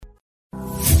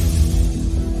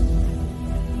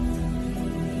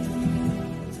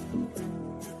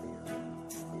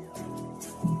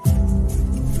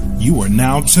You are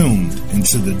now tuned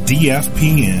into the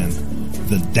DFPN,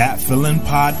 the Dat Feelin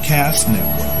Podcast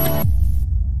Network.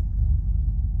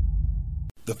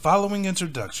 The following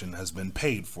introduction has been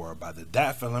paid for by the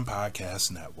Dat Feelin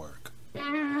Podcast Network. This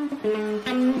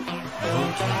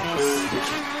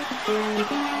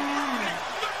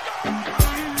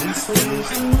is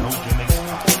the No Gimmicks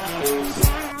Podcast.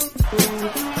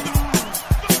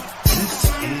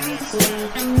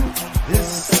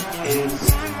 This is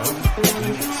the No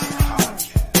Gimmicks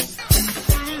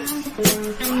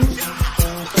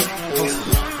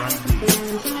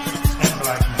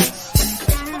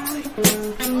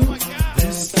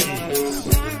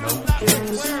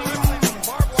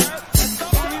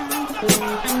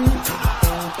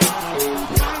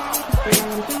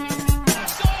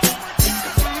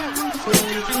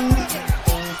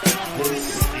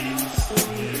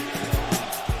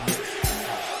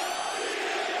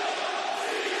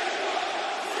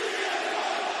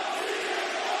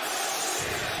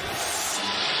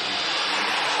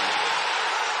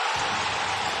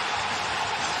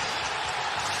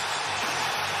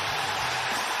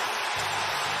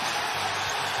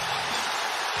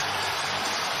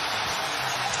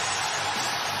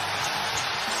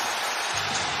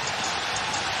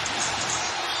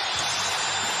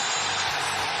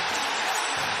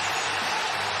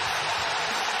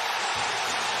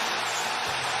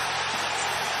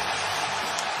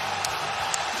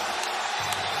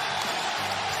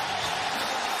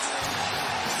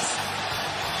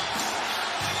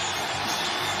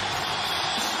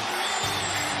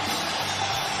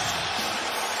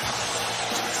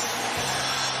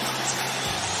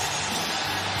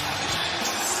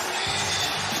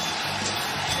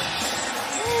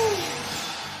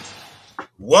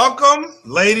Welcome,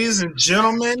 ladies and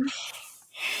gentlemen,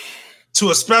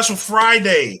 to a special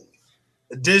Friday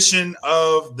edition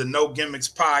of the No Gimmicks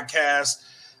Podcast.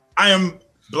 I am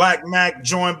Black Mac,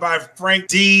 joined by Frank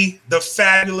D, the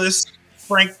fabulous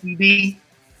Frankie D.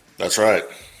 That's right.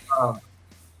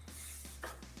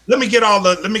 Let me get all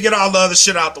the other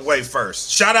shit out the way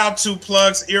first. Shout out to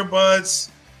Plugs Earbuds.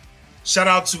 Shout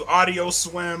out to Audio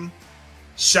Swim.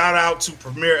 Shout out to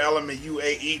Premier Element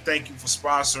UAE. Thank you for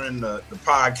sponsoring the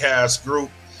podcast group.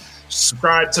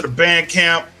 Subscribe to the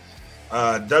Bandcamp,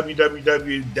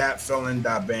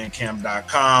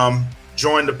 www.datfelon.bandcamp.com.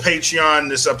 Join the Patreon.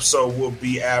 This episode will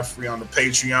be ad-free on the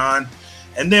Patreon.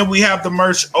 And then we have the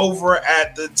merch over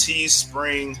at the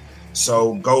Teespring.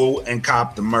 So go and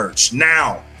cop the merch.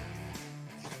 Now,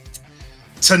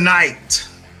 tonight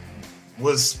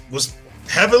was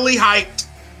heavily hyped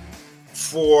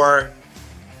for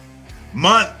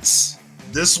months.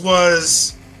 This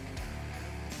was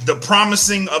the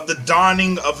promising of the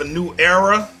dawning of a new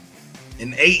era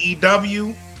in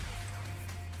AEW.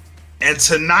 And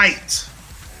tonight,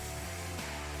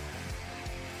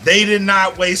 they did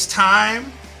not waste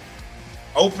time.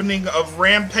 Opening of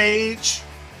Rampage.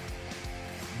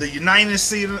 The United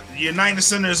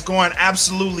Center is going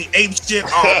absolutely apeshit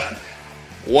off.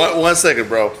 One second,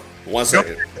 bro. 1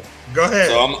 second. Go ahead.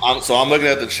 So I'm looking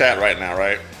at the chat right now,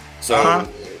 right? So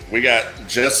we got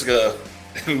Jessica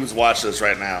who's watching this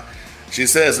right now. She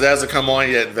says it hasn't come on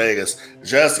yet in Vegas.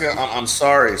 Jessica, I'm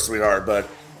sorry, sweetheart, but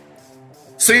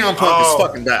CM Punk is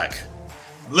fucking back.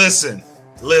 Listen.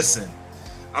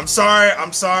 I'm sorry.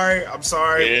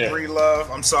 Yeah. Free love.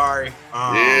 I'm sorry.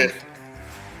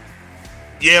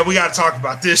 Yeah, we got to talk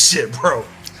about this shit, bro.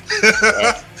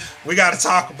 We got to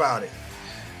talk about it.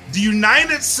 The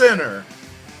United Center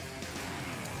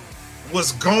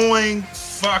was going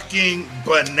fucking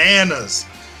bananas.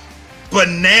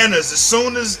 As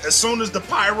soon as the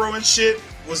pyro and shit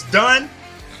was done,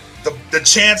 the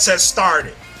chants had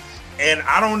started. And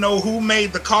I don't know who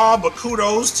made the call, but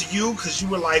kudos to you, because you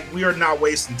were like, we are not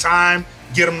wasting time.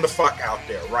 Get them the fuck out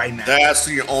there right now. That's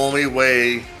the only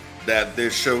way that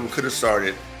this show could have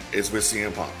started, is with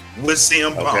CM Punk.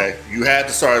 Okay, you had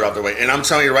to start it off the way. And I'm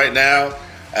telling you right now,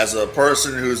 as a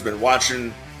person who's been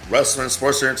watching wrestling,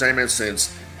 sports entertainment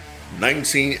since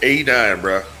 1989,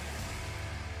 bro,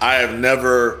 I have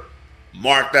never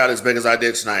marked out as big as I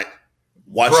did tonight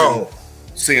watching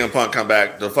CM Punk come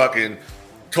back. The fucking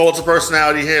cult of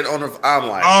personality hit on the. I'm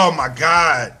like, oh my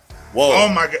god, whoa, oh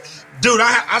my god, dude,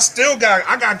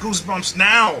 I got goosebumps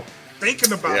now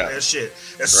thinking about that shit.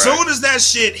 As soon as that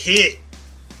shit hit,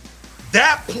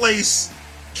 that place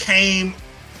came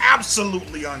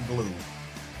absolutely unglued.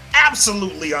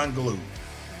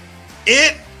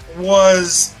 It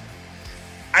was,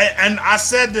 I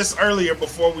said this earlier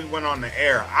before we went on the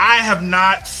air, I have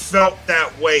not felt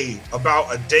that way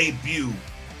about a debut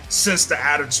since the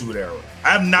Attitude Era. I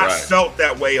have not felt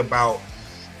that way about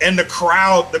And the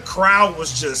crowd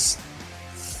was just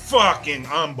fucking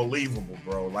unbelievable,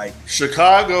 bro. Like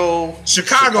Chicago was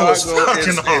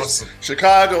fucking awesome.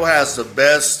 Chicago has the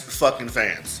best fucking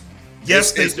fans.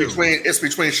 Yes, they do. It's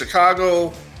between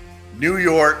Chicago, New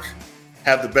York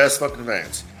have the best fucking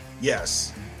fans.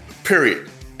 Yes. Period.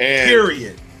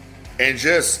 And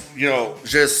just,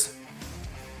 just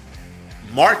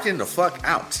marking the fuck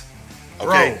out.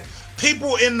 Okay. Bro,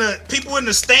 people in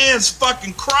the stands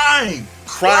fucking crying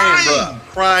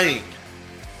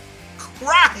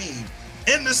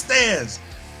in the stands.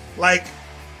 Like,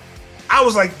 I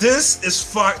was like, this is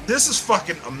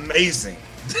fucking amazing.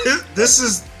 This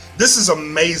is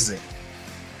amazing.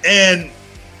 And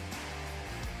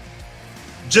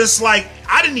just like,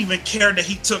 I didn't even care that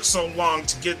he took so long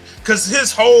to get, because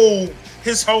his whole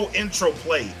intro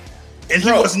played, and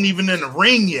he wasn't even in the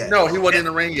ring yet. No, he wasn't in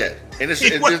the ring yet. And it's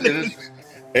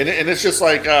just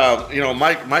like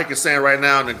Mike is saying right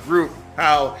now in the group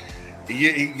how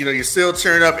you're still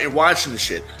tearing up and watching the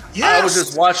shit. Yes. I was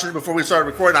just watching it before we started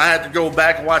recording. I had to go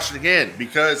back and watch it again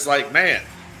because, like, man,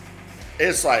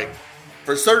 it's like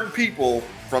for certain people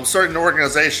from certain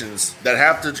organizations that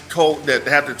have to toe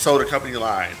the company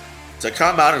line to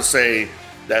come out and say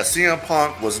that CM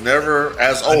Punk was never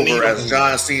as over as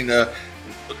John Cena.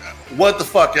 What the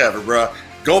fuck ever, bro.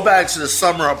 Go back to the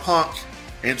summer of Punk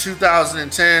in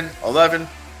 2010, 11,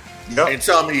 and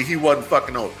tell me he wasn't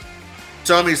fucking over.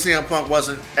 Tell me CM Punk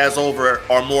wasn't as over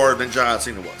or more than John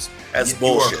Cena was. That's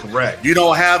bullshit. You are correct. You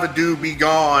don't have a dude be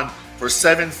gone for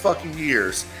 7 fucking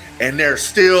years and they're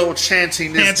still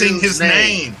chanting his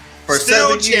name for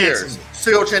still 7 years.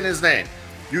 Still chanting his name.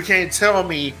 You can't tell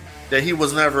me that he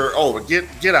was never over.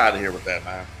 Get out of here with that,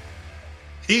 man.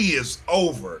 He is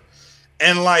over.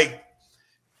 And like,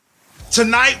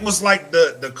 tonight was like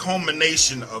the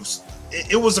culmination of,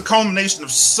 it was a culmination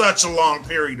of such a long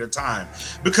period of time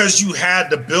because you had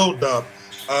the buildup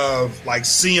of like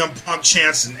CM Punk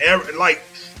chants and like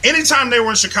anytime they were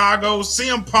in Chicago,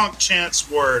 CM Punk chants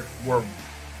were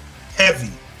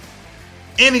heavy.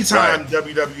 Anytime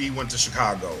WWE went to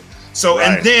Chicago. So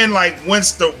and then like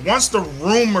once the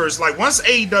rumors, like once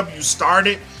AEW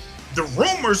started, the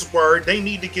rumors were they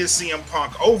need to get CM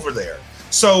Punk over there.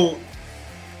 So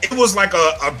it was like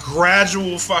a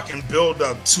gradual fucking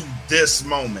build-up to this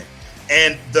moment.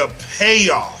 And the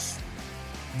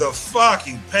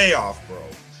fucking payoff, bro.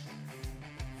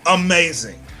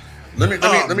 Amazing. Let me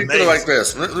put it like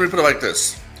this. Let me put it like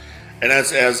this. And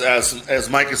as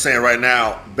Mike is saying right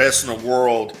now, best in the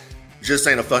world just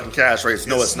ain't a fucking cash race.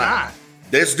 No, it's not.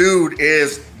 This dude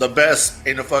is the best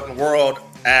in the fucking world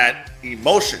at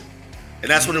emotion. And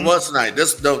that's what it was tonight.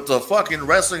 The fucking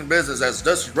wrestling business, as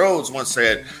Dusty Rhodes once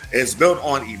said, is built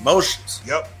on emotions.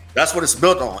 Yep. That's what it's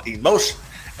built on, emotion.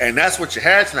 And that's what you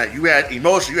had tonight. You had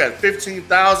emotion. You had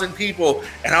 15,000 people,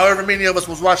 and however many of us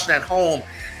was watching at home,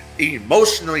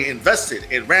 emotionally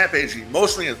invested in Rampage,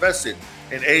 emotionally invested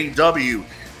in AEW,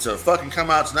 to fucking come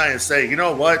out tonight and say, you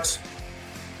know what?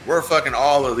 We're fucking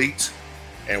all elite,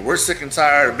 and we're sick and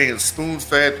tired of being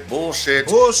spoon-fed bullshit.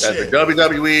 That the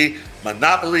WWE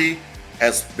monopoly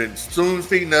has been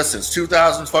spoon-feeding us since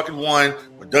 2001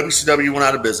 when WCW went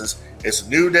out of business. It's a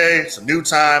new day, it's a new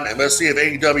time, and let's see if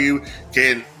AEW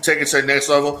can take it to the next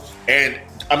level. And,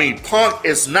 I mean, Punk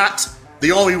is not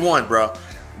the only one, bro.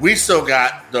 We still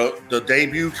got the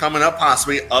debut coming up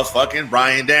possibly of fucking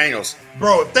Bryan Daniels.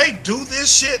 Bro, if they do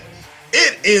this shit,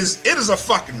 it is a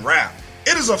fucking wrap.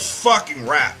 It is a fucking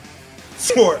wrap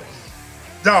for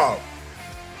dog.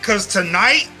 Because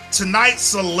tonight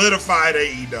solidified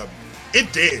AEW.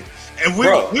 It did. And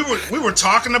we were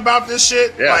talking about this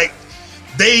shit. Yeah. Like,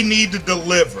 they need to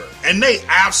deliver. And they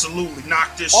absolutely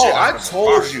knocked this shit out of the park.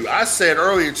 I told you. I said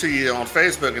earlier to you on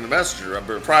Facebook in the messenger, a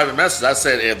private message, I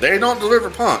said, if they don't deliver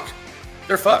Punk,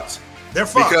 they're fucked. They're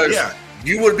fucked, because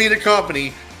you would be the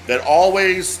company that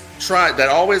always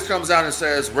comes out and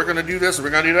says, we're going to do this, we're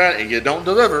going to do that, and you don't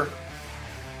deliver.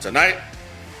 Tonight,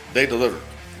 they delivered.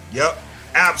 Yep,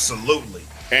 absolutely.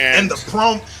 And the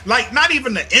promo, like, not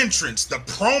even the entrance, the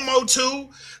promo too.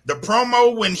 The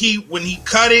promo when he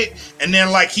cut it, and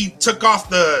then like he took off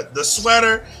the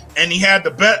sweater, and he had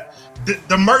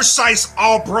the merch sites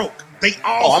all broke. They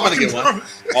all. I'm gonna get one.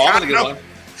 I'm gonna get one.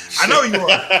 I know you are.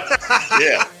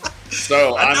 Yeah.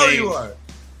 So I know you are.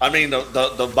 I mean,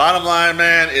 the bottom line,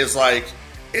 man, is like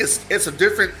it's a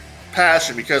different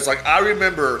passion because like I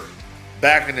remember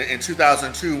back in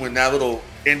 2002 when that little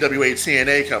NWA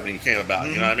TNA company came about.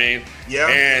 You know what I mean? Yeah.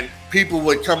 And people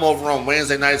would come over on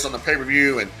Wednesday nights on the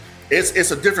pay-per-view, and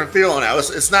it's a different feel now.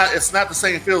 It's not the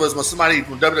same feel as when somebody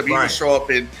from WWE would show up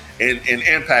in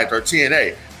Impact or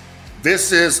TNA.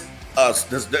 This is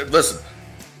us. Listen,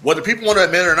 whether people want to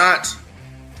admit it or not,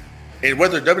 and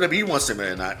whether WWE wants to admit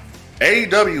it or not,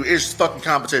 AEW is fucking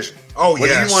competition. Oh, whether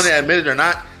yes. you want to admit it or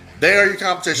not, they are your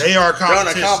competition. They are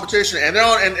competition. They're on a competition, and they're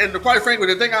on. And quite frankly,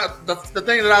 the thing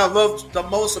that I love the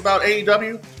most about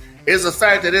AEW is the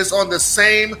fact that it's on the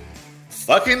same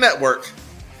fucking network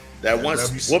that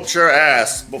once whooped your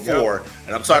ass before,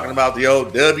 and I'm talking about the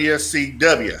old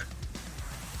WCW.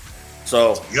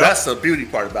 So that's the beauty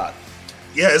part about it.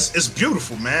 Yeah, it's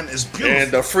beautiful, man. It's beautiful.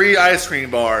 And the free ice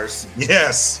cream bars.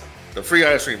 Yes. The free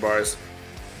ice cream bars.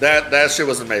 That shit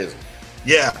was amazing.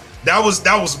 Yeah, that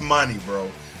was money, bro.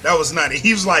 That was nutty.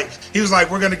 He was like,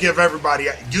 we're gonna give everybody,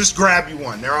 just grab you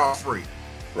one. They're all free.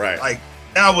 Right. Like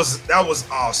that was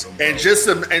awesome. Bro. And just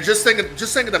think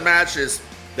of the matches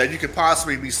that you could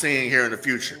possibly be seeing here in the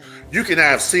future. You can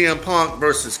have CM Punk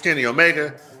versus Kenny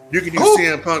Omega. You can do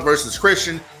CM Punk versus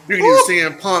Christian. You can do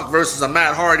CM Punk versus a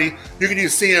Matt Hardy. You can do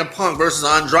CM Punk versus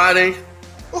Andrade.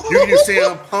 You can do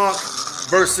CM Punk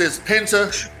versus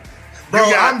Penta.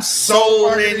 Bro, I'm so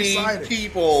many excited.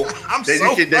 People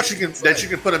that you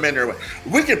can put them in there.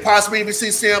 We could possibly even see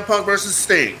CM Punk versus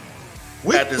Sting.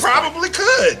 We probably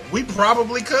could.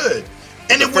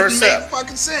 And it wouldn't make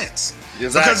fucking sense.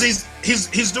 Exactly. Because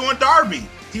he's doing Darby.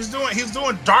 He's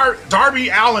doing Darby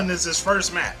Allin is his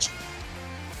first match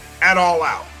at All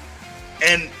Out.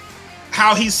 And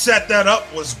how he set that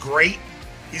up was great.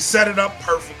 He set it up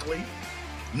perfectly.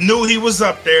 Knew he was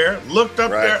up there. Look up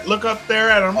there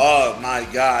at him. Oh my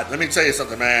God. Let me tell you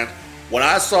something, man. When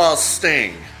I saw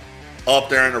Sting up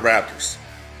there in the Raptors,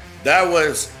 that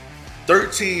was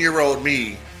 13-year-old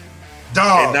me in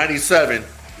 97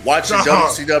 watching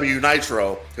WCW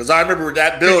Nitro. Because I remember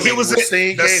that building where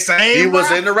Sting came. He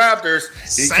was in the Raptors.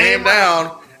 He came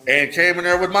down and came in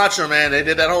there with Macho Man. They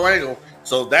did that whole angle.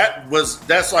 So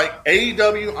that's like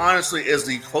AEW, honestly, is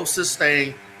the closest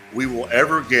thing we will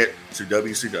ever get to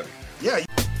WCW. Yeah.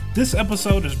 This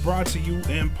episode is brought to you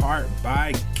in part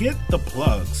by Get the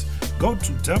Plugs. Go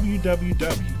to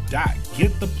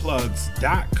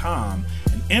www.gettheplugs.com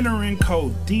and enter in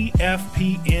code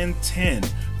DFPN10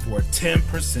 for a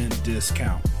 10%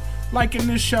 discount. Liking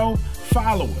this show,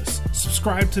 follow us,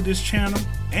 subscribe to this channel,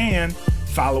 and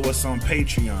follow us on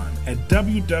Patreon at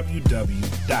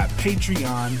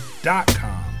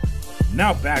www.patreon.com.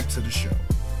 Now back to the show.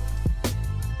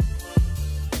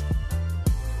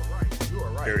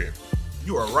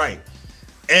 You are right.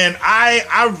 And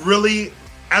I really,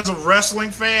 as a wrestling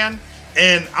fan,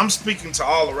 and I'm speaking to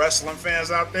all the wrestling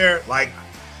fans out there, like,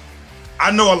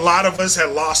 I know a lot of us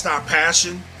had lost our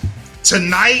passion.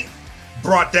 Tonight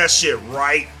brought that shit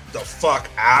right the fuck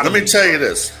out of me. Let me tell you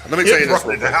this.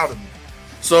 Out of me.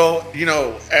 So,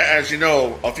 as you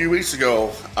know, a few weeks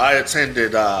ago, I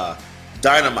attended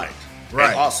Dynamite in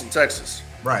Austin, Texas.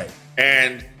 Right.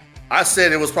 And I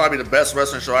said it was probably the best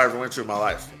wrestling show I ever went to in my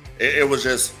life. It was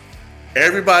just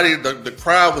everybody. The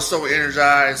crowd was so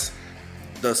energized.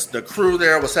 The crew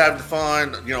there was having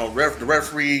fun. The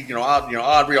referee. Aubrey.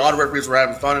 All the referees were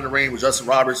having fun in the ring with Justin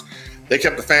Roberts. They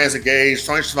kept the fans engaged.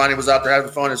 Tony Schiavone was out there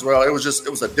having fun as well. It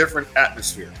was a different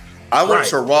atmosphere. I went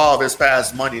to Raw this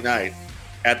past Monday night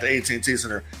at the AT&T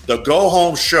Center, the go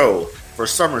home show for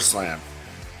SummerSlam,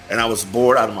 and I was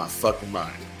bored out of my fucking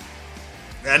mind.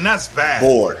 And that's bad.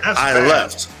 Bored.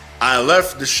 I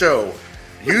left the show.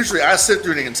 Usually I sit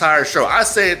through the entire show. I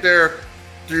stayed there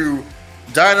through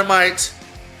Dynamite,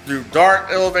 through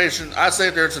Dark Elevation. I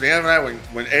stayed there to the end of the night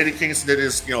when Eddie Kingston did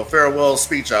his farewell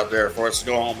speech out there for us to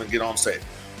go home and get on safe.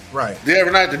 Right. The other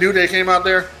night the New Day came out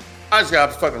there, I just got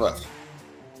up and fucking left.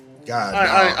 God,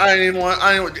 I didn't even want.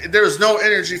 There was no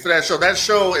energy for that show. That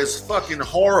show is fucking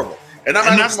horrible. And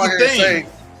I'm not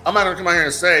gonna come out here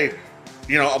and say,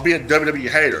 I'll be a WWE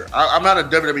hater. I'm not a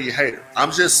WWE hater.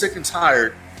 I'm just sick and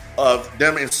tired of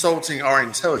them insulting our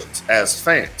intelligence as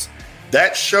fans.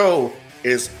 That show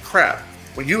is crap.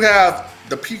 When you have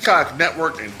the Peacock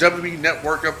Network and WWE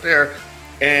Network up there,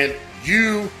 and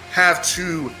you have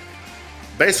to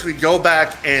basically go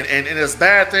back and it's a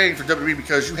bad thing for WWE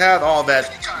because you have all that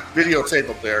videotape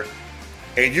up there,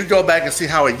 and you go back and see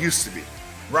how it used to be.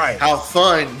 Right. How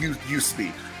fun you used to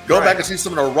be. Go back and see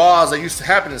some of the Raws that used to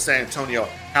happen in San Antonio.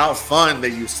 How fun they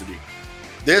used to be.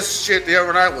 This shit the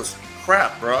other night was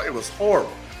crap, bro. It was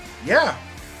horrible. Yeah,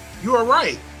 you are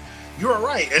right. You are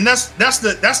right, and that's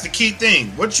the key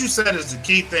thing. What you said is the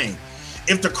key thing.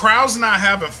 If the crowd's not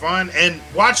having fun and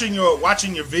watching your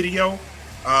video,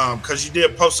 because you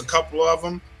did post a couple of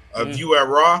them of you at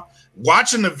Raw,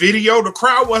 watching the video, the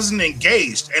crowd wasn't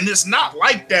engaged, and it's not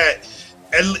like that.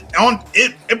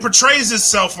 it portrays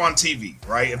itself on TV,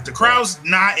 right? If the crowd's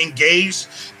not engaged,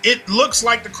 it looks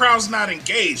like the crowd's not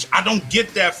engaged. I don't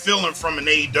get that feeling from an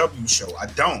AEW show. I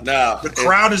don't. No, the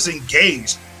crowd is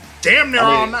engaged, damn near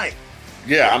all night.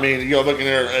 Yeah, I mean, looking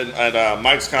at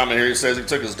Mike's comment here, he says he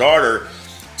took his daughter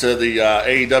to the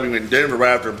AEW in Denver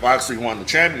right after Moxley won the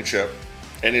championship,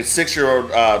 and his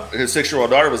 6-year-old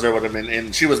daughter was there with him,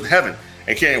 and she was in heaven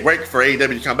and can't wait for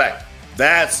AEW to come back.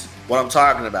 That's what I'm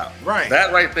talking about. Right.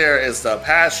 That right there is the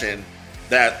passion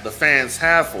that the fans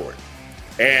have for it.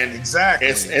 And exactly,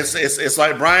 it's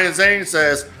like Brian Zane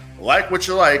says, like what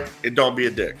you like, and don't be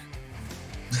a dick.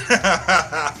 You know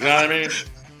what I mean?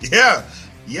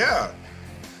 Yeah.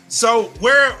 So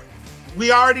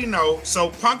we already know. So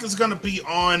Punk is going to be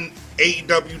on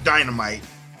AEW Dynamite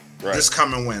this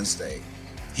coming Wednesday.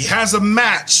 He has a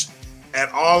match at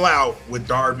All Out with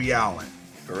Darby Allin.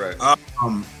 Correct.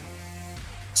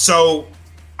 So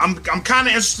I'm kind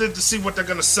of interested to see what they're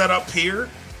going to set up here,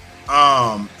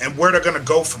 and where they're going to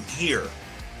go from here.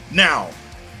 Now,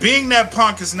 being that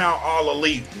Punk is now All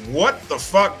Elite, what the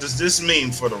fuck does this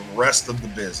mean for the rest of the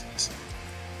business?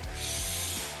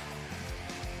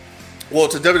 Well,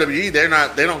 to WWE,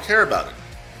 they don't care about it.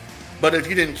 But if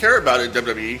you didn't care about it,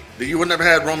 WWE, then you would never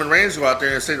have Roman Reigns go out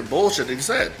there and say the bullshit that he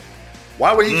said.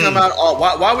 Why would he come out?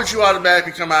 Why would you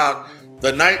automatically come out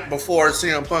the night before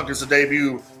CM Punk is the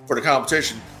debut for the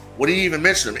competition? Would he even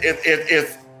mention him?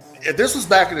 If this was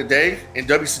back in the day, in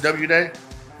WCW day,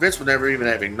 Vince would never even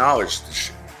have acknowledged this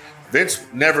shit. Vince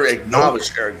never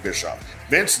acknowledged Eric Bischoff.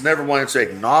 Vince never wanted to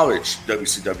acknowledge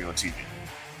WCW on TV.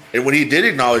 And when he did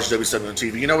acknowledge WCW on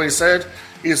TV, you know what he said?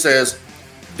 He says,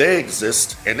 they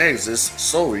exist, and they exist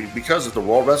solely because of the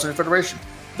World Wrestling Federation.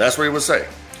 That's what he would say.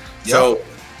 Yep. So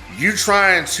you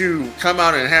trying to come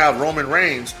out and have Roman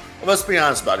Reigns, well, let's be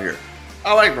honest about it here.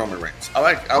 I like Roman Reigns. I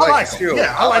like his heel.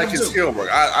 Yeah, I like his heel work.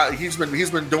 He's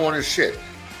been doing his shit.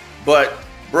 But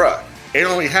bruh, it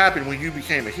only happened when you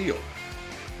became a heel.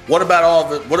 What about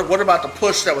what about the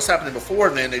push that was happening before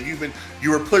then? That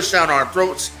you were pushed down our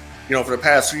throats, for the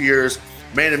past few years.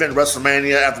 Main event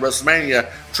WrestleMania after WrestleMania,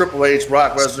 Triple H,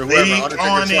 Brock Lesnar, whoever,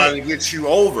 Undertaker trying to get you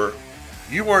over.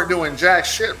 You weren't doing jack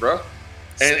shit, bro.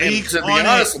 And to be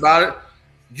honest about it,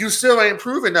 you still ain't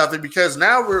proving nothing, because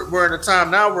now we're in a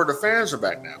time now where the fans are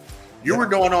back now. You were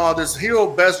doing all this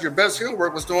your best heel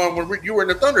work was doing when you were in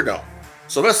the Thunderdome.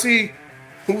 So let's see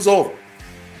who's over.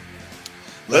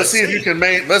 Let's see if you can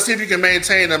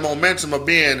maintain the momentum of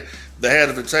being the head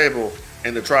of the table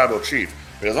and the tribal chief.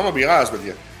 Because I'm gonna be honest with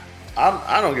you,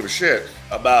 I don't give a shit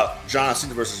about John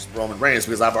Cena versus Roman Reigns,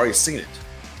 because I've already seen it.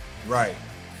 Right.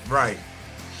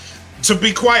 To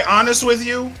be quite honest with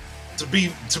you, to be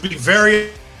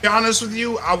very honest with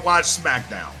you, I watch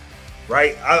SmackDown.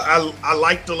 Right? I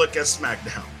like to look at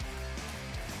SmackDown.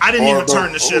 I didn't even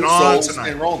turn the shit on tonight.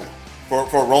 And Roman.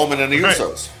 For Roman and the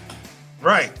Usos.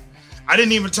 Right. I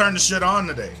didn't even turn the shit on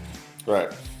today.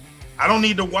 Right. I don't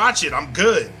need to watch it. I'm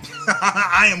good.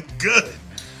 I am good.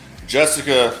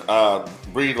 Jessica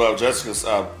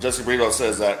Breedlove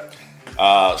says that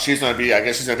she's going to be at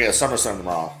SummerSlam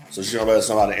tomorrow. So she's going to let us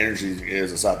know how the energy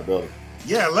is inside the building.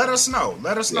 Yeah, let us know.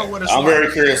 Let us know what it's I'm like.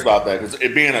 very curious about that, because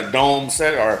it being a dome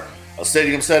set or a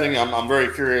stadium setting, I'm very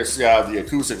curious to see how the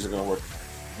acoustics are going to work.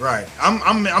 Right.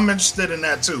 I'm interested in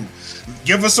that too.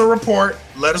 Give us a report.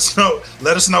 Let us know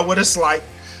what it's like.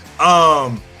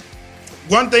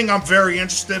 One thing I'm very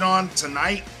interested on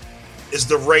tonight is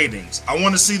the ratings. I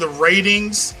want to see the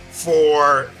ratings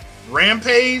for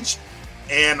Rampage,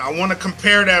 and I want to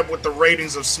compare that with the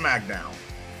ratings of SmackDown.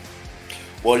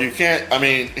 Well, you can't. I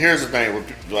mean, here's the thing.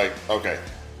 Okay,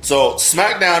 so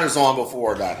SmackDown is on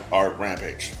before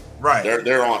Rampage. Right.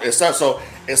 They're on. It's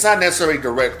not necessarily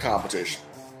direct competition.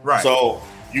 Right. So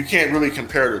you can't really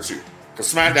compare the two,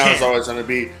 because SmackDown is always going to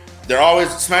be.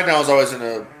 SmackDown is always going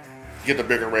to get the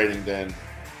bigger rating than.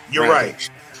 You're Rampage.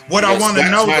 right. What I want to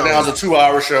know, SmackDown's a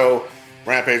 2-hour show.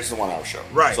 Rampage is a 1-hour show.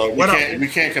 Right. So we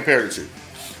can't compare the two.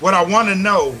 What I want to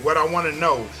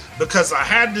know, because I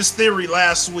had this theory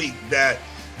last week that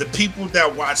the people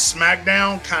that watch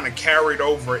SmackDown kind of carried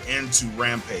over into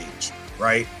Rampage,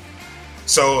 right?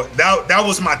 So that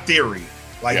was my theory.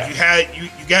 Like, you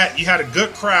had a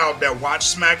good crowd that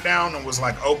watched SmackDown and was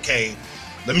like, okay,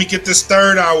 let me get this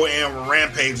third hour in with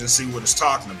Rampage and see what it's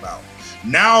talking about.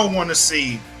 Now I want to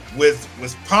see, with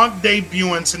Punk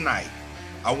debuting tonight,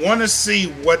 I want to see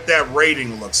what that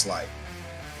rating looks like,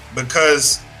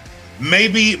 because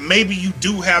maybe you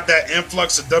do have that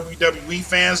influx of WWE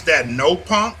fans that know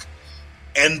Punk,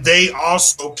 and they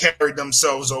also carry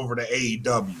themselves over to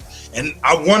AEW. And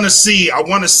I want to see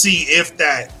if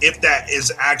that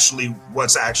is actually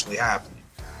what's actually happening.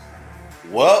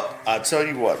 Well, I tell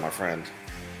you what, my friend.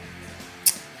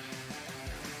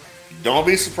 Don't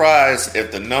be surprised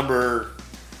if the number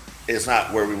is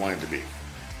not where we want it to be.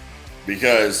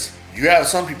 Because you have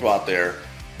some people out there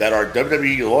that are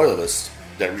WWE loyalists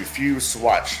that refuse to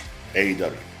watch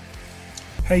AEW.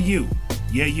 Hey, you.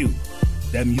 Yeah, you.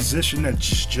 That musician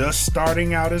that's just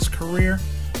starting out his career.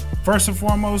 First and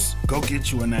foremost, go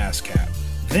get you an ASCAP.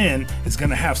 Then it's going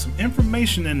to have some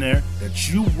information in there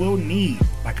that you will need,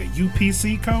 like a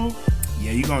UPC code.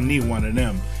 Yeah, you're going to need one of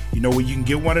them. You know where you can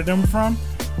get one of them from?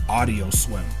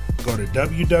 AudioSwim. Go to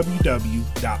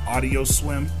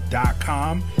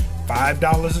www.audioswim.com.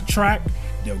 $5 a track.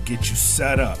 They'll get you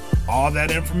set up. All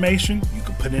that information you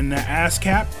can put in the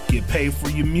ASCAP, get paid for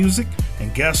your music,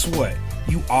 and guess what?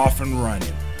 You off and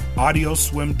running.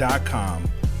 AudioSwim.com.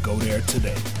 Go there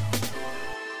today.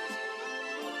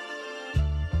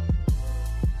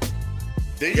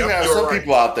 Then you have some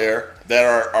people out there that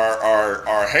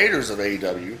are haters of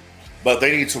AEW, but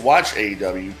they need to watch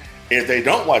AEW. If they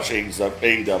don't watch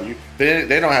AEW, then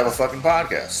they don't have a fucking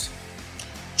podcast.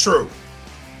 True.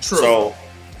 So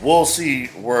we'll see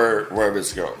where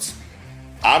this goes.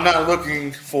 I'm not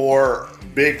looking for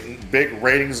big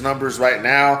ratings numbers right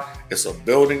now. It's a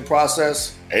building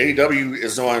process. AEW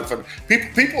is doing fun.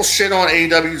 People shit on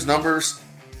AEW's numbers,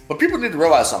 but people need to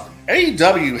realize something.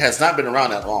 AEW has not been around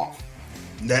that long.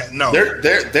 No,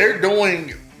 they're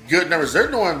doing good numbers. They're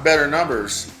doing better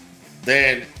numbers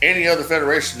than any other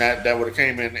federation that would have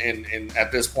came in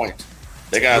at this point.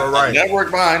 They got a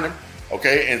network behind them,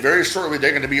 okay, and very shortly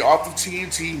they're going to be off of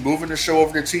TNT, moving the show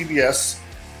over to TBS.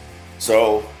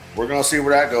 So we're going to see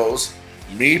where that goes.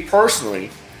 Me personally,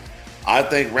 I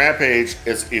think Rampage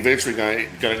is eventually going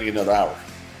to need another hour.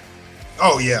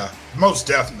 Oh yeah, most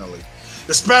definitely,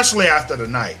 especially after the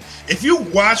night. If you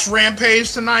watch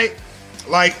Rampage tonight,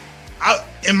 like,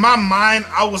 in my mind,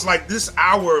 I was like, this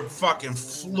hour fucking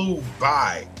flew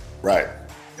by. Right.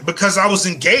 Because I was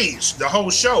engaged the whole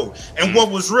show. And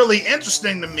what was really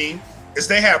interesting to me is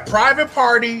they had Private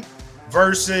Party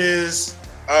versus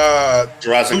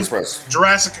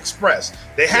Jurassic Express.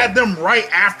 They had them right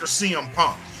after CM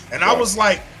Punk. And I was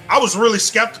like, I was really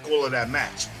skeptical of that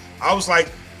match. I was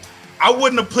like, I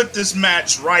wouldn't have put this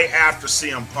match right after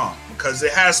CM Punk because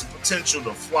it has the potential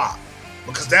to flop.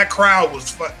 Because that crowd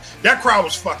was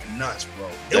fucking nuts, bro.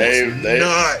 It was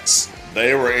nuts.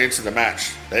 They were into the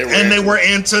match. They were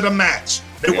into the match.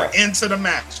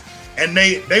 And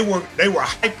they were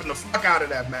hyping the fuck out of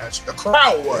that match. The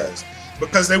crowd was,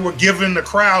 because they were giving the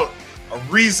crowd a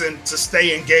reason to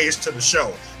stay engaged to the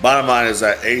show. Bottom line is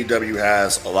that AEW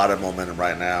has a lot of momentum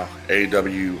right now.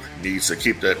 AEW needs to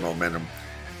keep that momentum.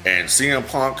 And CM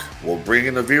Punk will bring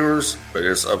in the viewers, but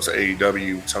it's up to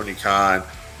AEW, Tony Khan,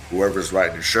 whoever's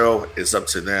writing the show. It's up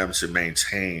to them to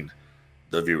maintain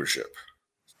the viewership.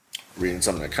 Reading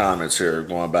some of the comments here,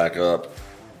 going back up.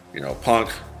 Punk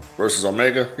versus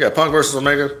Omega. Yeah, Punk versus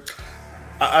Omega.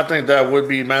 I think that would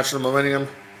be match of the millennium,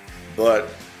 but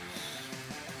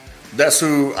that's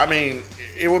who. I mean,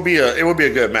 it would be a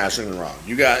good match. Don't get me wrong.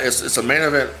 It's a main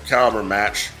event caliber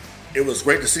match. It was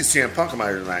great to see CM Punk come out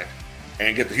here tonight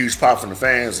and get the huge pop from the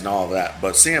fans and all of that.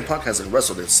 But CM Punk hasn't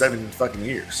wrestled in 7 fucking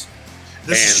years.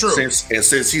 This is true.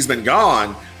 Since he's been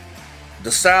gone,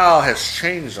 the style has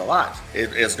changed a lot.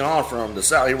 It's gone from the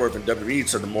style he worked in WWE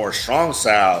to the more strong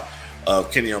style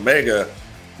of Kenny Omega,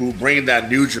 who bring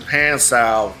that New Japan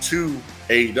style to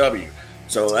AEW.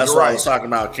 So that's why I was talking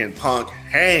about. Can Punk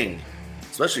hang?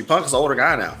 Especially Punk is an older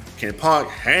guy now. Can Punk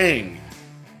hang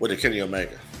with a Kenny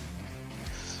Omega?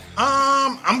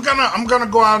 I'm gonna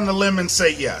go out on a limb and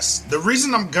say yes. The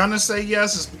reason I'm gonna say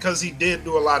yes is because he did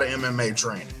do a lot of MMA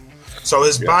training. So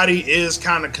his body is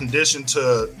kind of conditioned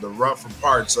to the rougher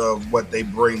parts of what they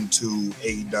bring to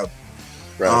AEW.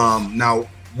 Right. Now,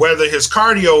 whether his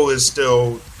cardio is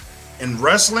still in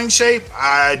wrestling shape,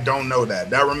 I don't know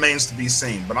that. That remains to be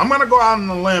seen. But I'm going to go out on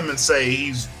a limb and say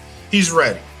he's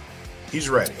ready. He's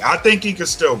ready. I think he could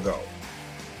still go.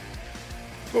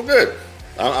 Well, good.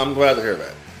 I'm glad to hear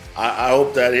that. I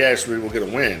hope that he actually will get a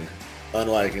win,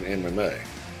 unlike in MMA.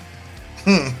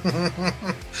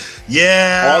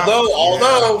 Yeah.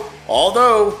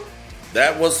 Although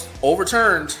that was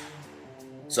overturned,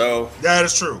 so that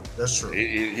is true. That's true.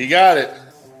 He got it.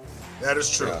 That is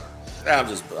true. Yeah. I'm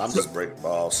just breaking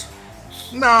balls.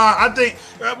 Nah, I think.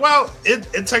 Well,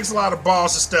 it takes a lot of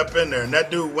balls to step in there, and that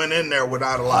dude went in there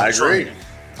without a lot of training.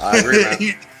 I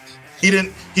agree. He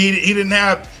didn't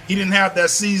have that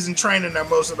seasoned training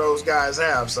that most of those guys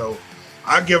have. So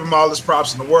I give him all this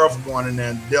props in the world for going in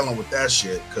there and dealing with that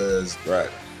shit. Cause they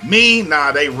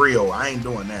real. I ain't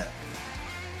doing that.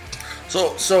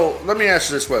 So let me ask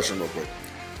you this question real quick.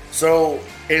 So,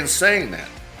 in saying that,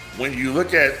 when you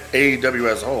look at AEW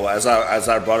as a whole, as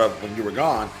I brought up when you were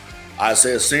gone, I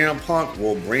said CM Punk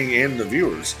will bring in the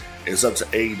viewers. It's up to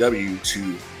AEW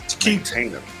to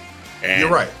maintain them. And you're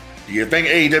right. Do you think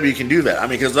AEW can do that? I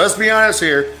mean, because let's be honest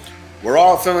here, we're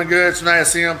all feeling good tonight.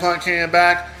 CM Punk came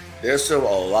back. There's still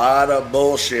a lot of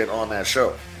bullshit on that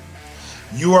show.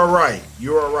 You are right.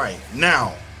 You are right.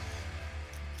 Now,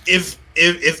 if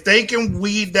they can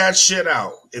weed that shit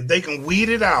out, if they can weed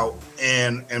it out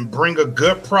and bring a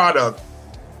good product,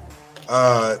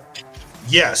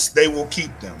 yes, they will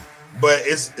keep them. But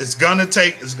it's gonna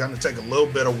take a little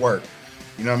bit of work.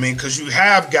 You know what I mean? Because you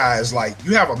have guys like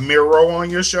you have a Miro on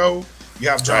your show, you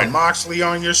have John Moxley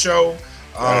on your show,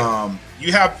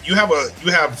 you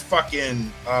have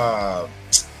fucking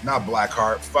not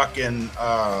Blackheart, fucking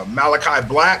Malachi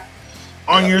Black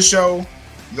on your show.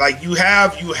 Like you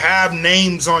have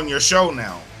names on your show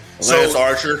now. Lance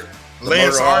Archer.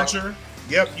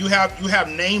 Yep, you have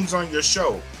names on your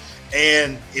show.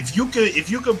 And if you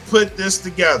could put this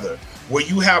together where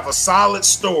you have a solid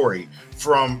story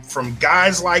from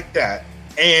guys like that,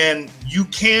 and you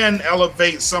can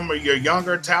elevate some of your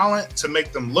younger talent to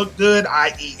make them look good,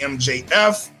 i.e.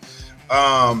 MJF,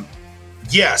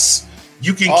 yes,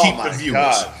 you can keep the viewers.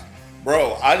 God.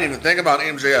 Bro, I didn't even think about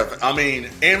MJF. I mean,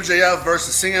 MJF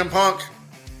versus CM Punk.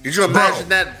 Did you imagine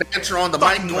that banter on the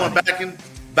mic going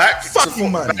back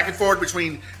and forth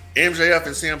between MJF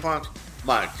and CM Punk?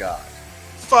 My God.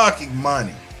 Fucking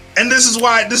money. And this is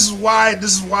why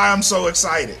I'm so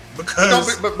excited,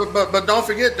 because but don't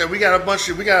forget that we got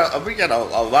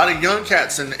a lot of young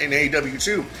cats in AEW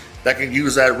too that can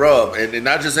use that rub, and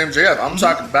not just MJF. I'm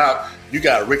talking about you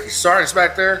got Ricky Starks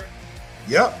back there.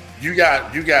 Yep. You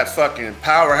got fucking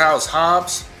Powerhouse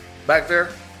Hobbs back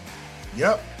there.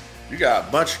 Yep. You got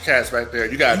a bunch of cats back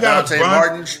there. You got Dante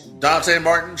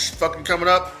Martin's fucking coming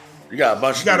up. You got a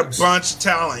bunch of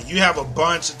talent. You have a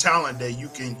bunch of talent that you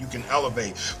can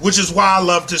elevate, which is why I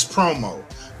loved his promo,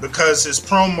 because his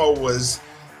promo was,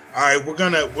 all right,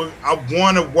 I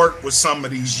want to work with some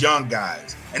of these young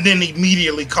guys, and then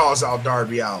immediately calls out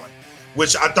Darby Allin,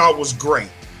 which I thought was great.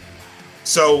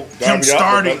 So him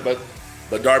starting,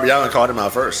 but Darby Allin called him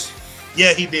out first.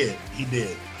 Yeah, he did.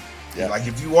 Yeah. Like,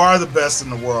 if you are the best in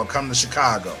the world, come to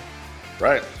Chicago.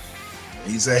 Right.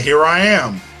 He said, "Here I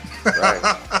am." Right.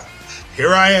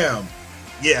 Here I am.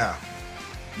 Yeah.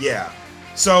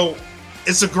 So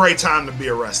it's a great time to be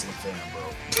a wrestling fan, bro.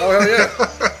 Oh, hell yeah.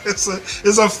 It's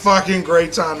a fucking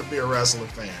great time to be a wrestling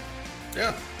fan.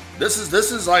 Yeah. This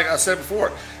is like I said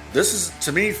before. This is,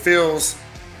 to me, feels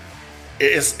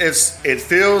it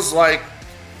feels like,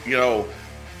 you know,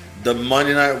 the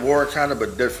Monday Night War kind of,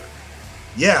 but different.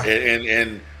 Yeah.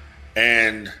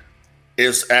 And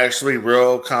it's actually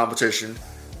real competition.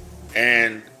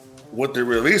 And with the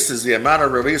releases, the amount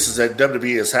of releases that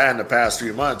WWE has had in the past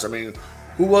few months, I mean,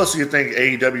 who else do you think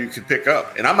AEW could pick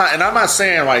up? And I'm not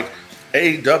saying like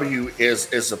AEW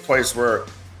is a place where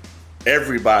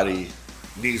everybody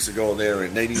needs to go there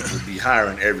and they need to be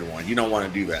hiring everyone. You don't want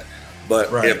to do that.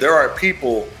 But if there are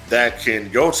people that can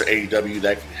go to AEW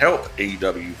that can help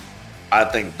AEW, I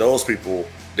think those people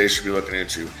they should be looking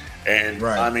into. And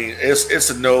I mean, it's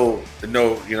a no,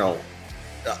 you know,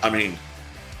 I mean,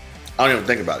 I don't even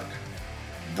think about it.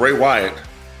 Bray Wyatt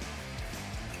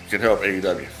can help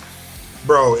AEW.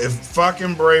 Bro, if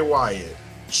fucking Bray Wyatt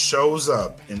shows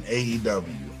up in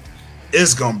AEW,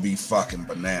 it's gonna be fucking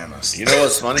bananas. You know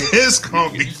what's funny? It's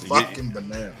gonna be fucking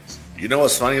bananas. You know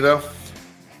what's funny though?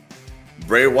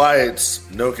 Bray Wyatt's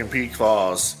no compete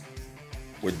clause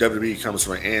with WWE comes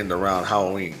to an end around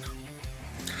Halloween.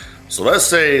 So let's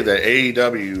say that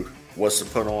AEW was to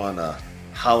put on a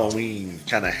Halloween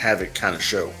kind of Havoc kind of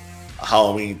show, a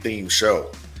Halloween themed show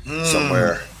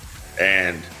somewhere,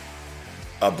 and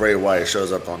a Bray Wyatt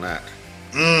shows up on that.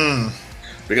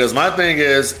 Because my thing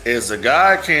is the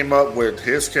guy came up with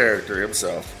his character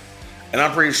himself, and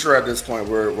I'm pretty sure at this point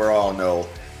we all know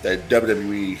that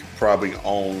WWE probably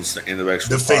owns the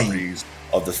intellectual properties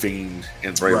of The Fiend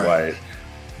and Bray Wyatt,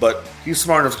 but he's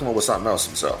smart enough to come up with something else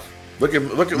himself. Look at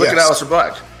Aleister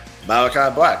Black.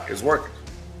 Malachi Black is working.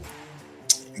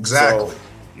 Exactly. So,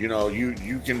 you know,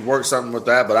 you can work something with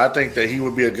that, but I think that he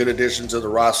would be a good addition to the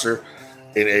roster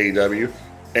in AEW.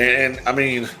 And I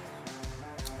mean,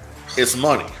 it's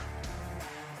money.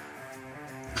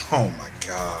 Oh my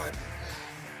God.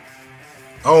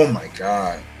 Oh my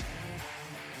God.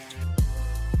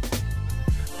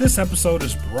 This episode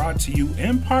is brought to you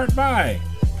in part by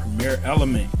Premier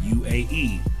Element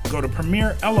UAE. Go to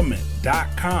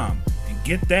premierelement.com and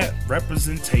get that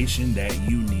representation that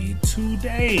you need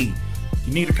today.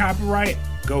 You need a copyright?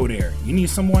 Go there. You need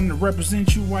someone to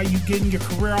represent you while you getting your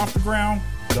career off the ground?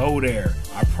 Go there.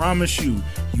 I promise you,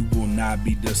 you will not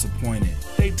be disappointed.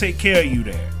 They take care of you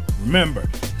there. Remember,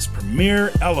 it's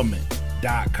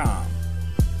PremierElement.com.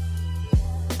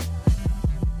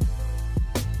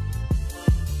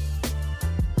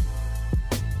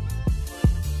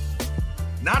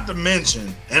 Not to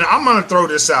mention, and I'm going to throw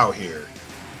this out here,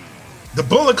 the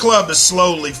Bullet Club is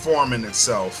slowly forming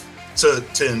itself to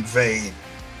invade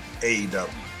AEW.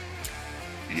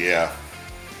 Yeah,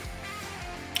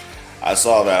 I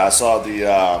saw that. I saw the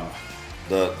God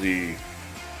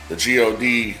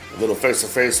little face to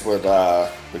face with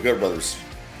the Good Brothers,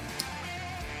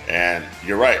 and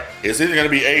you're right. It's either going to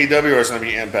be AEW or it's going to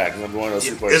be Impact. It's one of those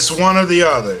two places. It's one or the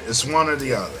other. It's one or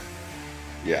the other.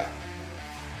 Yeah.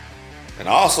 And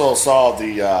I also saw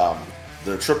the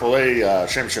AAA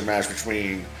championship match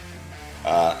between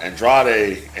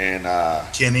Andrade and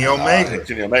Kenny Omega.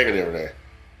 Kenny Omega the other day,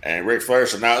 and Ric Flair.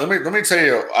 So now let me tell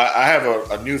you, I have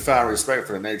a newfound respect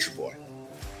for the Nature Boy,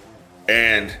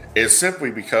 and it's simply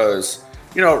because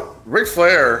Ric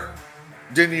Flair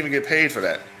didn't even get paid for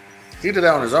that. He did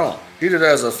that on his own. He did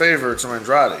that as a favor to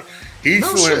Andrade. He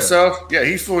flew himself. Yeah,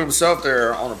 he flew himself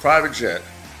there on a private jet.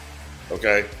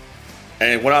 Okay.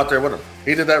 And went out there with him.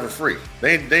 He did that for free.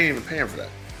 They didn't even pay him for that.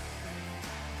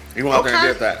 He went out there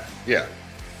and did that. Yeah.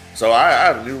 So I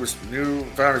have a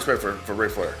newfound respect for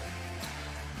Ric Flair.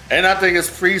 And I think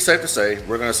it's pretty safe to say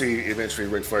we're going to see eventually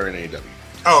Ric Flair in AEW.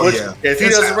 Oh, yeah. If he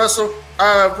doesn't wrestle,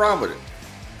 I don't have a problem with it.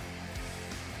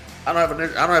 I don't have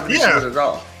an issue with it at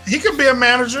all. He could be a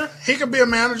manager.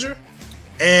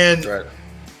 And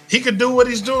he could do what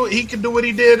he's doing. He could do what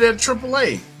he did at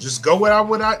AAA. Just go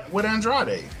with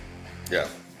Andrade. Yeah.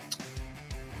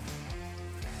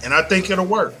 And I think it'll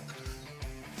work.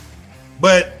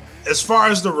 But as far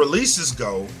as the releases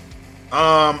go,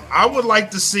 I would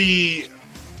like to see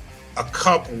a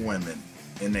couple women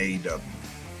in AEW.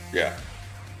 Yeah.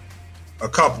 A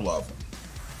couple of them.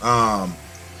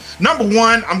 Number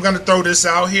one, I'm going to throw this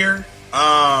out here.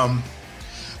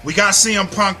 We got CM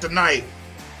Punk tonight.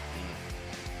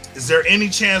 Is there any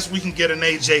chance we can get an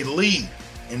AJ Lee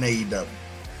in AEW?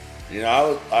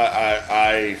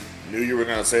 I knew you were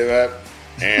going to say that,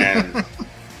 and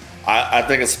I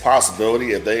think it's a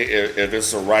possibility if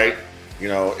it's the right,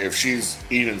 if she's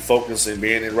even focusing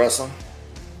being in wrestling.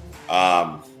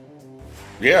 Yeah,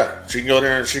 she can go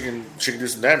there and she can do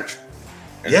some damage.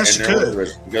 Yes, she could,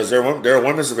 because their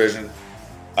women's division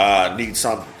needs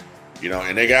something,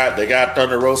 and they got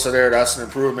Thunder Rosa there. That's an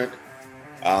improvement.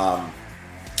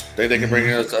 They can bring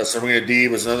in Serena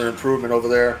Deeb was another improvement over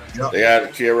there. Yep. They had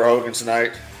Kiera Hogan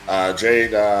tonight.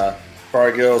 Jade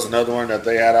Cargill is another one that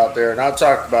they had out there. And I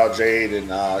talked about Jade and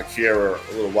Kiera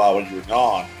a little while when you were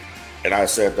gone, and I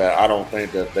said that I don't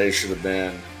think that they should have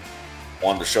been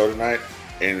on the show tonight,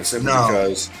 and it's simply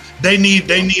because they need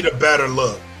a better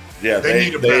look. Yeah, they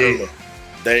need a better look.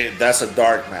 That's a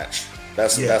dark match.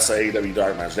 That's an AEW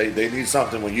dark match. They need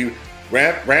something when you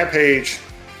Rampage.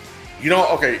 You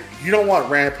don't want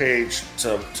Rampage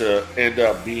to end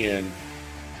up being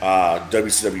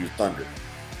WCW Thunder.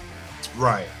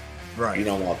 Right. You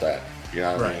don't want that. You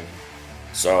know what I mean?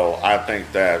 So I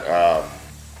think that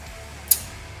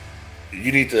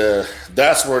you need to.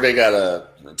 That's where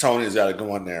Tony's got to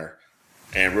go in there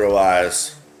and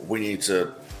realize we need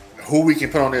to who we can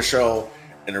put on this show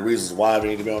and the reasons why we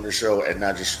need to be on this show, and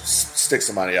not just stick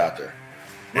somebody out there.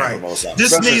 Right.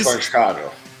 This needs in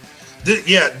Chicago.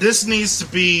 This needs to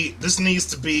be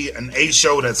an A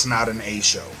show that's not an A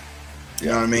show. You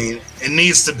know what I mean? It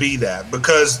needs to be that,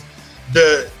 because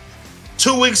the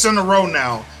 2 weeks in a row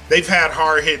now they've had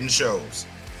hard hitting shows,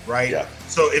 right? Yeah.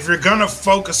 So if you're gonna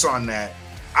focus on that,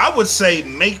 I would say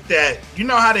make that. You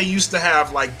know how they used to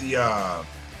have like the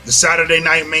Saturday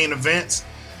night main events?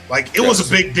 Like it was a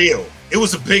big deal. It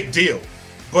was a big deal.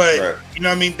 But you know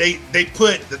what I mean? They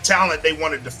put the talent they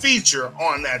wanted to feature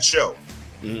on that show.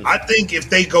 Mm. I think if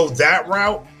they go that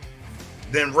route,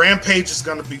 then Rampage is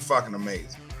going to be fucking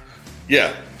amazing.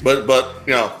 Yeah, but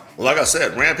like I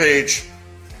said, Rampage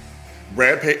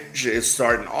is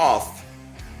starting off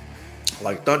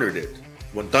like Thunder did.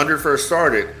 When Thunder first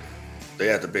started, they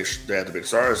had the big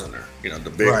stars on there. You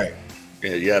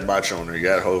had Macho on there, you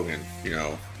had Hogan.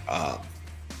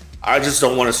 I just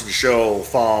don't want to see the show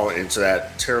fall into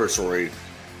that territory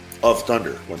of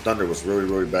Thunder when Thunder was really,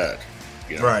 really bad.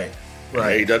 Right.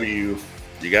 AEW,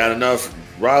 you got enough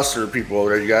roster people over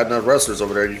there. You got enough wrestlers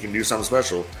over there. You can do something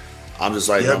special. I'm just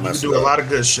like, don't mess it up. You do a lot of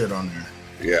good shit on there.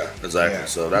 Yeah, exactly. Yeah.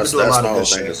 So that's my whole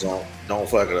thing. Is don't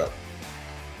fuck it up.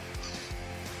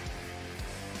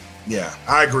 Yeah,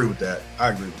 I agree with that.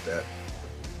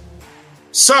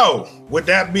 So, with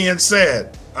that being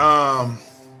said,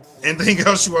 anything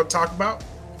else you want to talk about?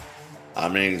 I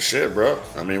mean, shit, bro.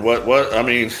 I mean, what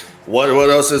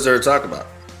else is there to talk about?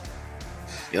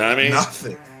 You know what I mean?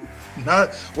 Nothing.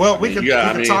 Well, we could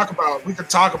talk about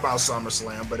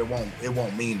SummerSlam, but it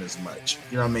won't mean as much.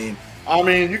 You know what I mean? I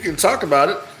mean, you can talk about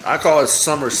it. I call it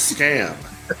Summer Scam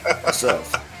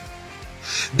myself.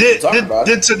 Did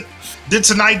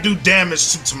tonight do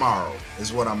damage to tomorrow?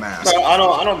 Is what I'm asking. No, I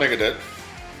don't think it did.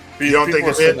 You don't think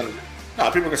it did?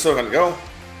 No, people are still going to go.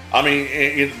 I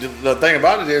mean, the thing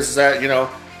about it is that, you know,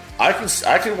 I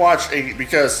can watch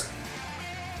because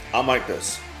I'm like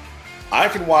this. I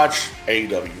can watch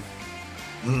AEW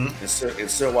and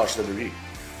still watch WWE,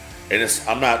 and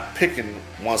I'm not picking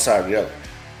one side or the other.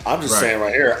 I'm just saying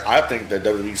right here, I think that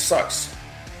WWE sucks,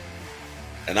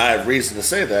 and I have reason to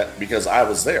say that because I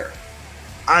was there.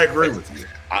 I agree with you.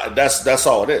 That's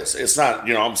all it is. It's not,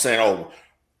 you know, I'm saying, oh,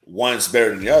 one's better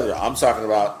than the other. I'm talking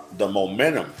about the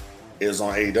momentum is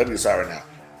on AEW side right now.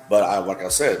 But like I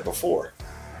said before,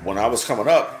 when I was coming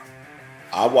up,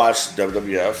 I watched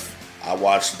WWF, I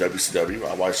watched WCW,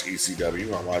 I watched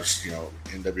ECW, I watched, you know,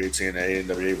 NWA TNA,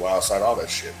 NWA Wildside, all that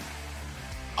shit.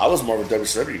 I was more of a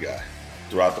WCW guy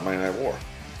throughout the Monday Night War.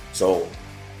 So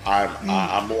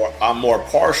I'm more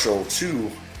partial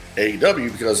to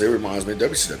AEW because it reminds me of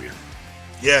WCW.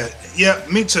 Yeah,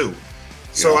 me too.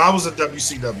 So I was a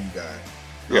WCW guy.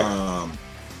 Yeah.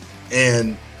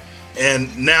 And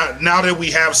now that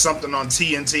we have something on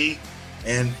TNT,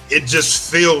 and it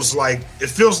just feels like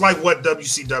what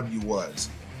WCW was.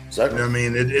 Exactly. You know what I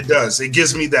mean? It does. It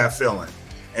gives me that feeling.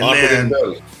 And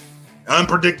then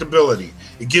unpredictability.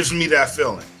 It gives me that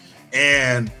feeling.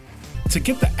 And to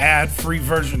get the ad-free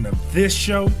version of this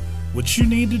show, what you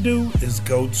need to do is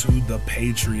go to the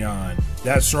Patreon.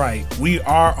 That's right. We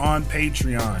are on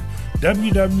Patreon.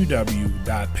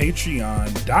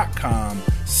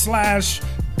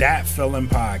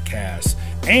 www.patreon.com/thatfeelingpodcast.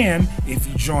 And if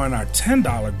you join our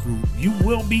 $10 group, you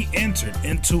will be entered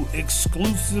into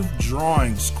exclusive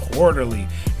drawings quarterly.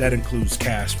 That includes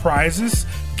cash prizes,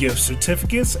 gift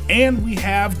certificates, and we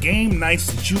have game nights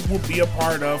that you will be a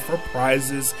part of for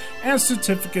prizes and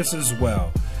certificates as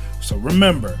well. So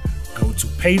remember, go to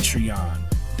Patreon,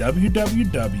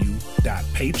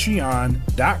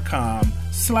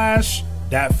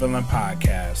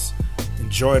 www.patreon.com/thatfeelingpodcast.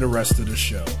 Enjoy the rest of the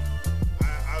show.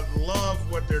 I love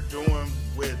what they're doing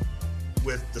with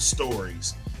the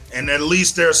stories, and at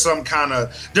least there's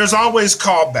there's always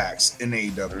callbacks in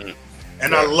AEW,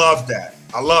 and I love that.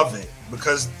 I love it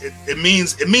because it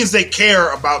means they care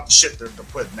about the shit that they're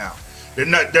putting out.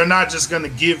 They're not just gonna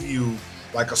give you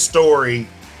like a story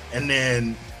and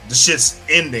then the shit's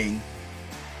ending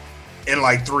in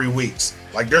like 3 weeks.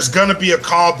 Like there's gonna be a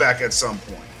callback at some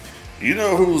point. You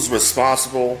know who's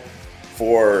responsible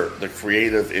for the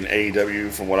creative in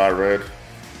AEW from what I read?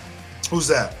 Who's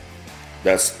that?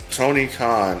 That's Tony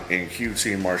Khan and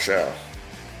QT Marshall.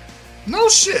 No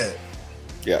shit.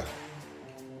 Yeah.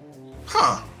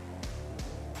 Huh.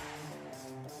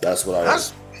 That's what I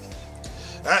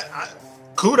read.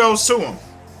 Kudos to him.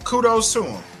 Kudos to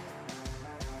him.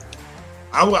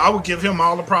 I would give him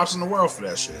all the props in the world for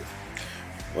that shit.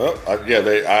 Well,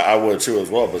 I would too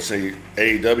as well. But see,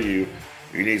 AEW,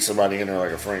 you need somebody in there like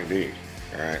a Frank D.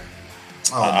 All right.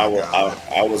 I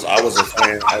was a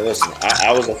fan. Listen,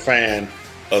 I was a fan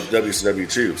of WCW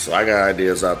too, so I got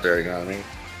ideas out there. You know what I mean?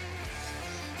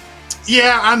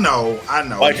 Yeah, I know.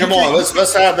 Like, come on, let's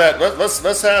have that.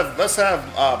 Let's have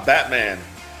Batman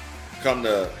come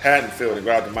to Haddonfield and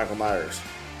grab the Michael Myers.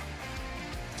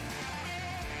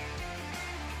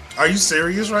 Are you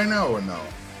serious right now or no?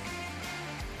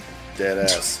 Dead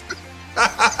ass.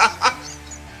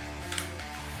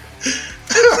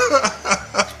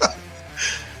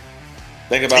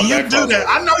 Think about that. Do that.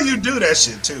 I know you do that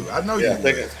shit too. I know you.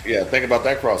 Think about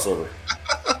that crossover.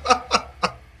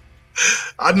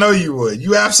 I know you would.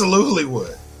 You absolutely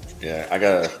would. Yeah, I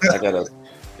gotta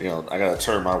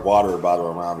turn my water bottle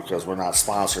around because we're not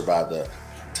sponsored by the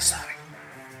Dasani.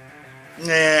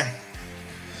 Nah.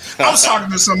 I was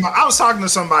talking to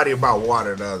somebody about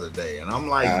water the other day, and I'm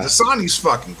like, Dasani's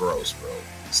fucking gross, bro.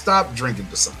 Stop drinking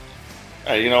Dasani.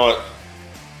 Hey, you know what?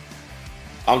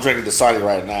 I'm drinking Dasani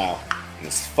right now. And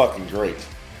it's fucking great.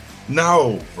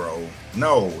 No, bro.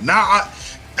 No. Now,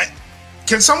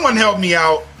 can someone help me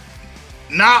out?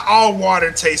 Not all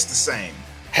water tastes the same.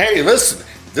 Hey, listen.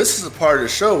 This is a part of the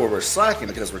show where we're slacking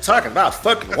because we're talking about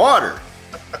fucking water.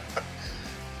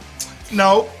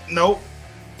 No.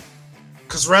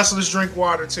 Because wrestlers drink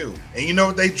water too. And you know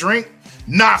what they drink?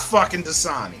 Not fucking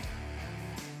Dasani.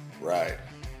 Right.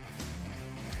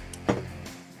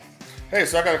 Hey,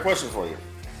 so I got a question for you.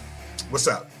 What's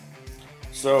up?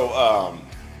 So,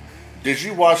 did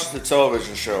you watch the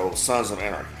television show Sons of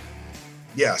Anarchy?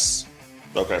 Yes.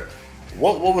 Okay.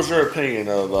 What was your opinion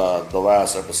of the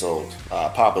last episode,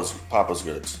 Papa's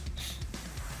Goods?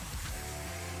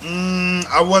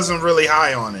 I wasn't really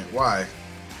high on it. Why?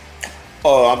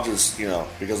 Oh, I'm just,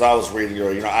 because I was reading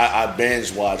your, I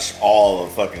binge watched all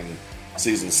of fucking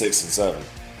season 6 and 7,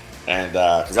 and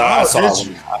because I saw,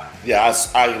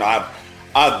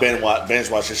 I've binge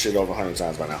watched this shit over 100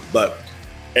 times by now, but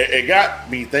it got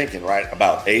me thinking, right,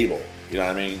 about Abel. You know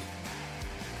what I mean?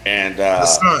 And the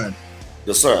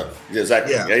son,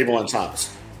 exactly. Yeah. Abel and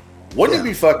Thomas. Wouldn't it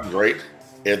be fucking great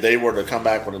if they were to come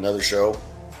back with another show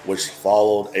which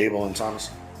followed Abel and Thomas?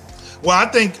 Well, I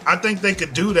think they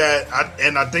could do that,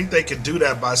 I think they could do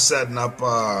that by setting up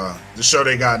the show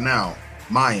they got now,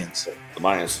 Mayans. The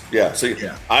Mayans, yeah. See,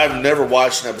 I've never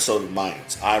watched an episode of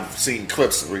Mayans. I've seen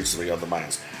clips recently of the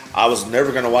Mayans. I was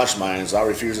never going to watch Mayans. I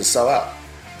refuse to sell out.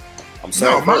 I'm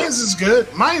sorry. No, Mayans is good.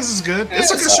 Mayans is good.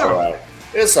 It's a good show. Right.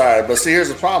 It's all right, but see, here's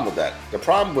the problem with that. The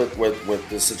problem with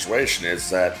this situation is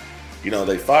that,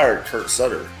 they fired Kurt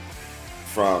Sutter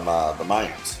from the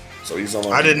Mayans, so he's no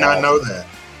longer I did not know that.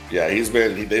 Yeah,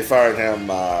 they fired him,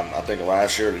 I think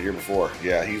last year or the year before.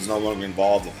 Yeah, he's no longer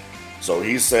involved in it. So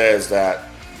he says that,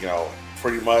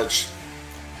 pretty much,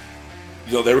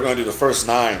 they were going to do the first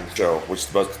 9 show,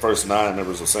 which was the first 9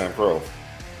 members of Sam Crow.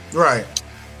 Right.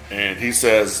 And he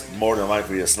says more than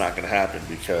likely it's not going to happen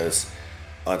because,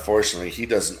 unfortunately, he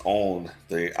doesn't own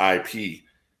the IP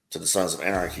to the Sons of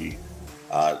Anarchy.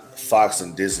 Fox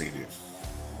and Disney do.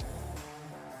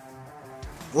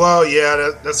 Well,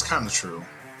 yeah, that's kind of true.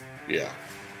 Yeah.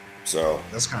 So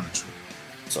that's kind of true.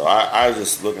 So I was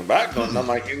just looking back on it, and I'm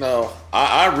like,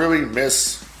 I really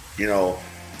miss,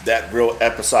 that real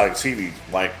episodic TV,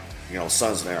 like,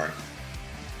 Sons of Anarchy.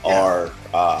 Yeah. Or,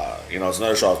 there's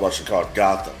another show I was watching called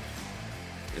Gotham.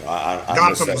 I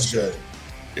Gotham was good.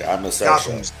 Yeah, I miss that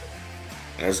show. And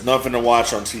there's nothing to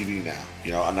watch on TV now,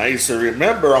 and I used to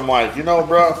remember, I'm like,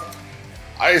 bro,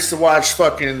 I used to watch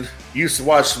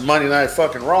Monday Night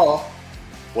fucking Raw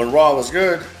when Raw was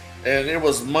good. And it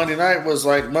was Monday night was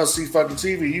like must-see fucking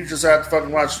TV. You just had to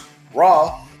fucking watch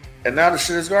Raw, and now the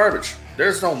shit is garbage.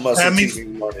 There's no must-see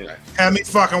TV Monday night. Had me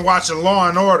fucking watching Law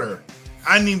and Order.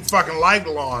 I didn't even fucking like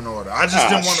Law and Order. I just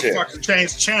didn't want to fucking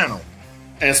change the channel.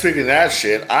 And speaking of that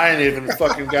shit, I ain't even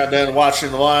fucking got done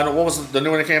watching the Law and Order. What was the new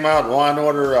one that came out? Law and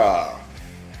Order.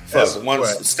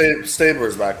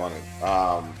 Stabler's back on it.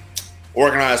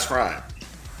 Organized Crime.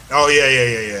 Oh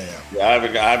yeah. Yeah, I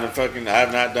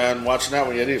have not done watching that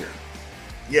one yet either.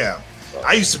 Yeah,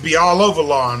 I used to be all over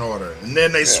Law and Order, and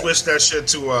then they switched that shit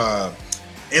to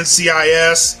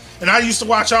NCIS, and I used to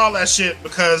watch all that shit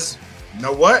because you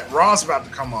know what, Raw's about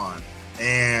to come on,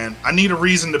 and I need a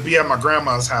reason to be at my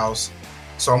grandma's house,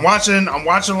 so I'm watching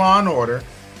Law and Order,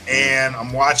 and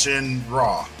I'm watching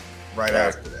Raw right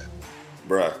after that.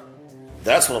 Bruh,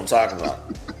 that's what I'm talking about.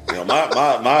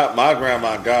 My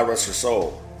grandma, God rest her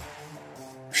soul.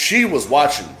 She was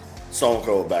watching Stone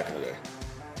Cold back in the day.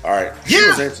 All right. She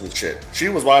was into the shit. She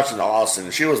was watching Austin,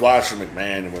 and she was watching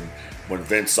McMahon when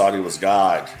Vince thought he was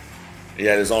God. He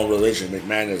had his own religion,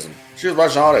 McMahonism. She was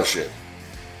watching all that shit.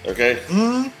 Okay?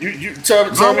 Mm-hmm. You tell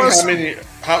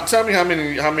me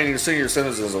how many senior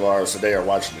citizens of ours today are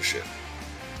watching this shit.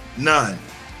 None.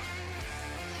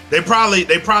 They probably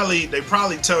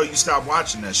tell you stop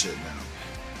watching that shit now.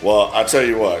 Well, I tell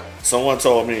you what, someone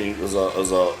told me, it was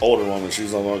a older woman,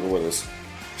 she's no longer with us.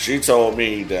 She told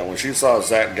me that when she saw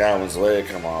Zach Gowen's leg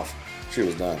come off, she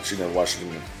was done. She never watched it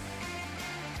again.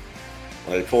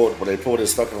 When they pulled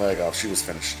his fucking leg off, she was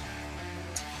finished.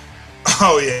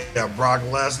 Oh yeah, Brock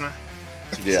Lesnar.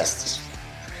 Yeah.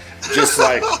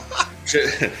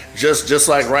 just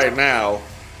like right now,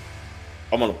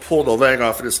 I'm gonna pull the leg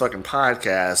off of this fucking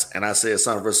podcast, and I say it's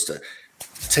time for us to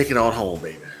take it on home,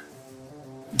 baby.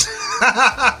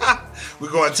 We're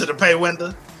going to the pay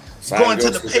window. Going to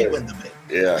the pay window, baby.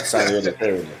 Yeah, sign in the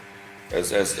pay window.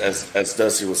 As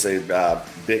Dusty would say,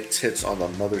 big tits on the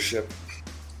mothership.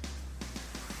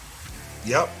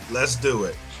 Yep, let's do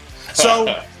it. So,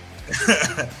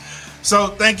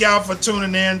 thank y'all for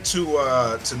tuning in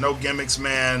to No Gimmicks,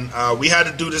 man. We had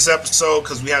to do this episode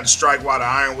because we had to strike while the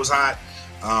iron was hot.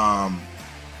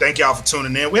 Thank y'all for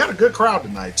tuning in. We had a good crowd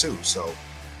tonight too, so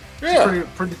yeah,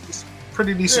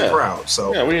 pretty decent crowd.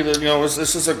 So yeah, we either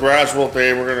this is a gradual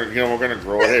thing. We're gonna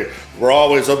grow. Hey, we're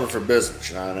always open for business.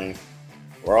 You know what I mean?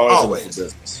 We're always open for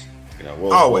business.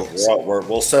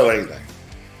 We'll sell anything.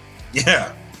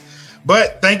 Yeah.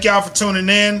 But thank y'all for tuning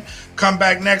in. Come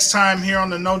back next time here on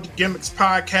the No Gimmicks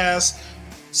podcast.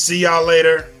 See y'all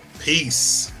later.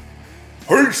 Peace.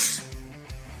 Peace.